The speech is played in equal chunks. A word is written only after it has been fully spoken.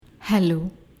Hello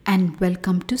and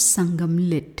welcome to Sangam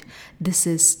Lit. This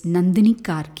is Nandini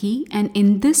Karki, and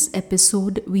in this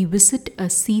episode we visit a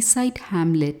seaside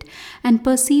hamlet and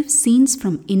perceive scenes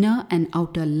from inner and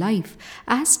outer life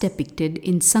as depicted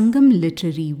in Sangam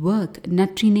Literary work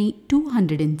Natrinai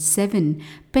 207,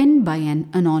 penned by an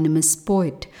anonymous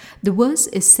poet. The verse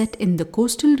is set in the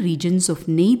coastal regions of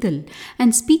Neythal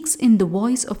and speaks in the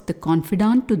voice of the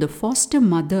confidante to the foster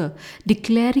mother,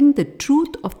 declaring the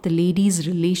truth of the lady's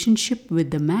relationship with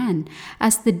the man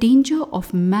as the danger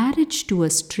of marriage to a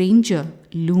stranger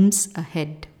looms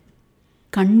ahead.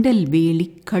 கண்டல் வேலி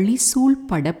களிசூழ்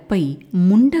படப்பை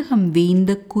முண்டகம்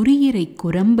வேய்ந்த குறியிறை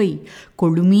குரம்பை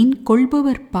கொழுமீன்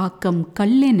கொள்பவர் பாக்கம்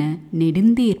கல்லென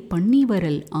நெடுந்தேர்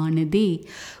பண்ணிவரல் ஆனதே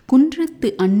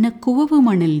குன்றத்து அன்ன குவவு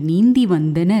மணல் நீந்தி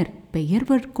வந்தனர்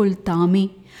பெயர்வர்கொள் தாமே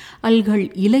அல்கள்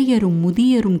இளையரும்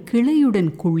முதியரும்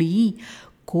கிளையுடன் குழி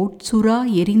கோட்சுரா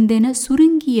எரிந்தென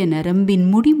சுருங்கிய நரம்பின்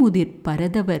முடிமுதிர்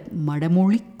பரதவர்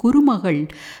மடமொழி குறுமகள்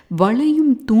வளையும்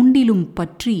தூண்டிலும்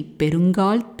பற்றி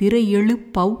பெருங்கால் திரையெழு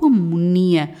பௌவம்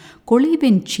முன்னிய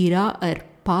கொளைவெஞ்சிராஅர்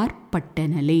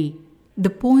பார்ப்பட்டனலே.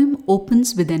 The poem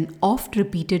opens with an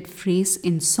oft-repeated phrase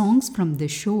in Songs from the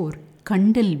Shore,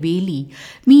 Kandal Veli,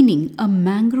 meaning a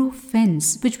mangrove fence,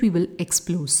 which we will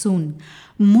explore soon.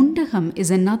 Mundagam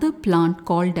is another plant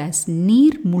called as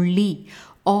Neer Mulli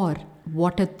or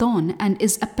water thorn and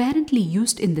is apparently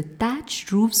used in the thatched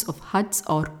roofs of huts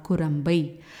or kurambai.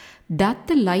 That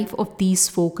the life of these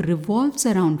folk revolves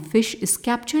around fish is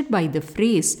captured by the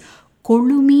phrase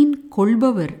Kolumeen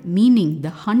Kolbavar, meaning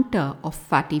the hunter of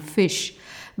fatty fish.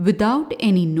 Without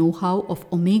any know-how of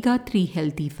omega-3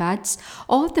 healthy fats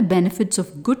or the benefits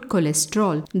of good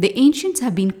cholesterol, the ancients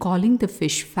have been calling the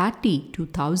fish fatty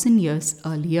 2000 years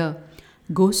earlier.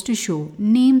 Goes to show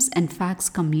names and facts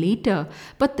come later,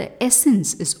 but the essence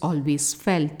is always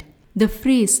felt. The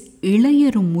phrase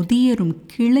இளையரும் முதியரும்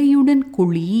கிளையுடன்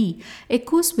குழி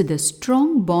echoes with a strong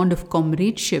bond of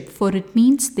comradeship, for it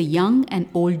means the young and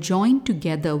old join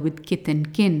together with kith and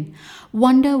kin.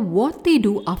 Wonder what they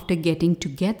do after getting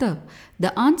together.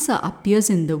 The answer appears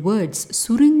in the words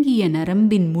சுருங்கிய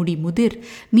நரம்பின் முடிமுதிர்,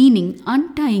 meaning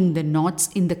untying the knots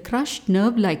in the crushed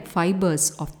nerve-like fibers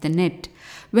of the net.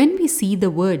 When we see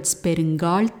the words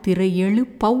பெருங்கால் திரையெழு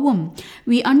பௌவம்,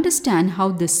 we understand how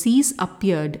the seas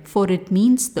appeared, for it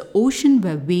means the ocean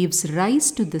where waves rise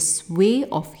to the sway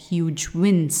of huge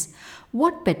winds.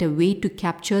 What better way to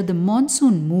capture the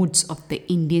monsoon moods of the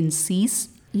Indian seas?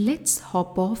 Let's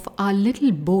hop off our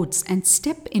little boats and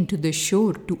step into the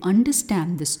shore to understand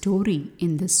the story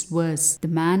in this verse.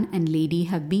 The man and lady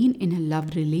have been in a love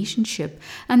relationship,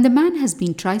 and the man has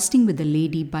been trysting with the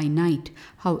lady by night.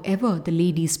 However, the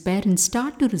lady's parents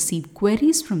start to receive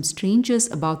queries from strangers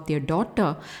about their daughter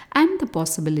and the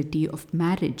possibility of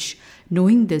marriage.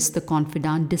 Knowing this, the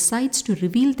confidante decides to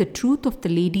reveal the truth of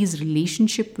the lady's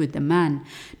relationship with the man.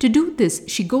 To do this,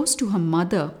 she goes to her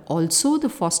mother, also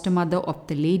the foster mother of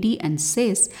the lady, and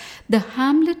says, "The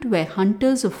hamlet where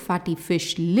hunters of fatty fish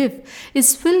live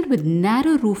is filled with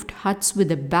narrow-roofed huts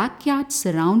with a backyard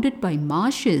surrounded by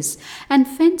marshes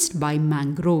and fenced by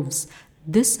mangroves.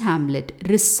 This hamlet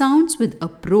resounds with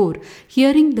uproar,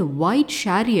 hearing the white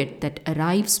chariot that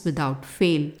arrives without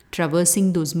fail. Traversing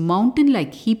those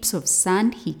mountain-like heaps of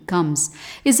sand he comes.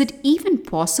 Is it even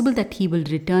possible that he will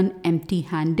return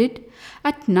empty-handed?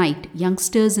 At night,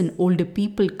 youngsters and older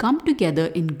people come together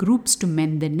in groups to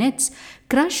mend the nets,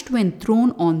 crushed when thrown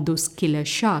on those killer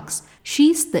sharks.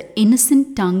 She's the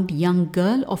innocent-tongued young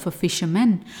girl of a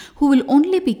fisherman who will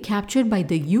only be captured by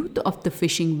the youth of the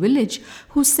fishing village,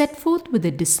 who set forth with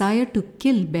a desire to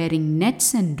kill, bearing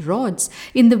nets and rods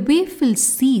in the wave-filled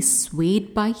sea swayed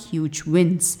by huge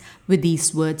winds." With these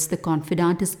words, the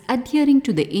confidante is adhering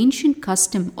to the ancient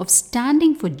custom of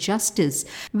standing for justice,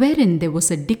 wherein there was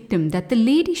a dictum that the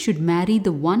lady should marry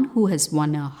the one who has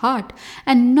won her heart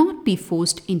and not be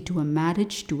forced into a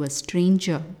marriage to a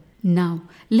stranger. Now,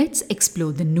 let's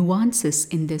explore the nuances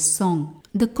in this song.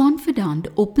 The confidante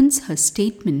opens her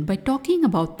statement by talking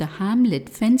about the hamlet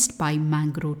fenced by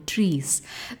mangrove trees.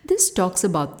 This talks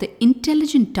about the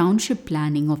intelligent township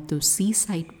planning of those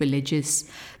seaside villages.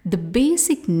 The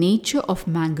basic nature of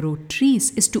mangrove trees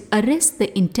is to arrest the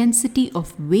intensity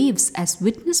of waves as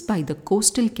witnessed by the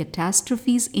coastal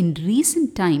catastrophes in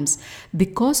recent times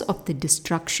because of the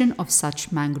destruction of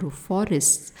such mangrove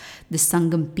forests. The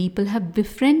Sangam people have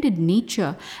befriended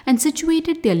nature and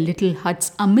situated their little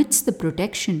huts amidst the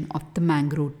protection of the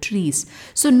mangrove trees.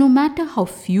 So no matter how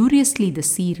furiously the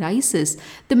sea rises,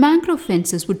 the mangrove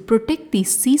fences would protect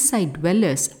these seaside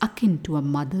dwellers akin to a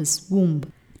mother's womb.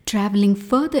 Traveling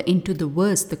further into the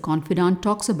verse, the confidant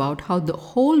talks about how the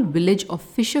whole village of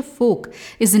fisher folk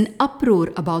is in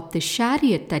uproar about the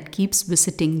chariot that keeps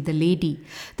visiting the lady.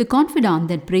 The confidant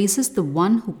then praises the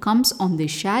one who comes on the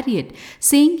chariot,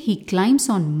 saying he climbs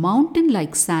on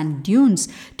mountain-like sand dunes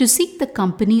to seek the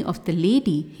company of the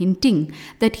lady, hinting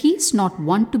that he is not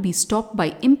one to be stopped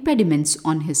by impediments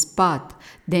on his path.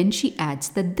 Then she adds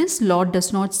that this lord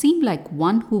does not seem like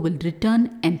one who will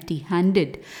return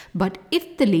empty-handed. But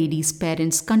if the lady's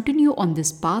parents continue on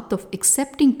this path of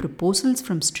accepting proposals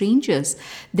from strangers,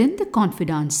 then the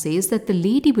confidant says that the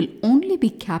lady will only be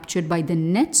captured by the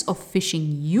nets of fishing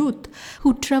youth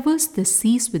who traverse the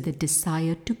seas with a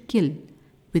desire to kill.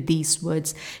 With these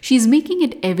words, she is making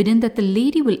it evident that the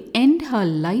lady will end her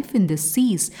life in the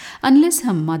seas unless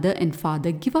her mother and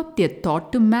father give up their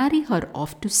thought to marry her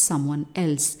off to someone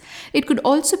else. It could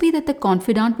also be that the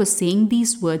confidant was saying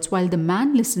these words while the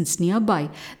man listens nearby,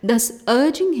 thus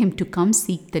urging him to come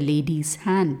seek the lady's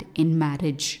hand in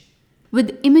marriage.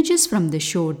 With images from the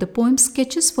shore, the poem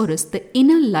sketches for us the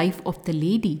inner life of the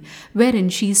lady, wherein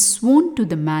she is sworn to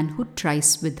the man who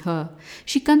tries with her.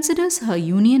 She considers her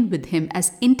union with him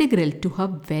as integral to her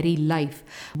very life.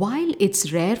 While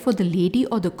it's rare for the lady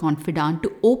or the confidant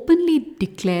to openly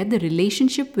declare the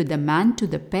relationship with the man to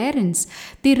the parents,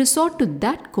 they resort to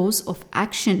that course of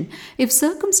action if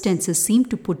circumstances seem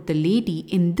to put the lady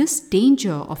in this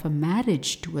danger of a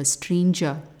marriage to a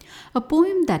stranger. A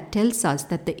poem that tells us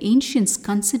that the ancients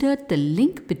considered the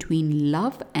link between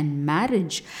love and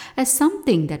marriage as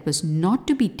something that was not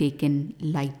to be taken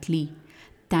lightly.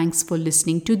 Thanks for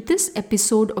listening to this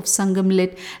episode of Sangam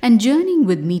Lit and journeying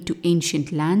with me to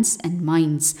ancient lands and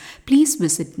minds. Please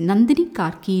visit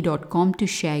nandinikarki.com to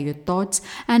share your thoughts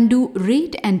and do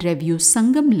rate and review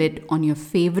Sangam Lit on your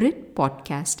favorite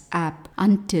podcast app.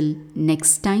 Until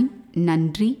next time,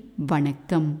 Nandri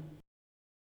Vanakkam.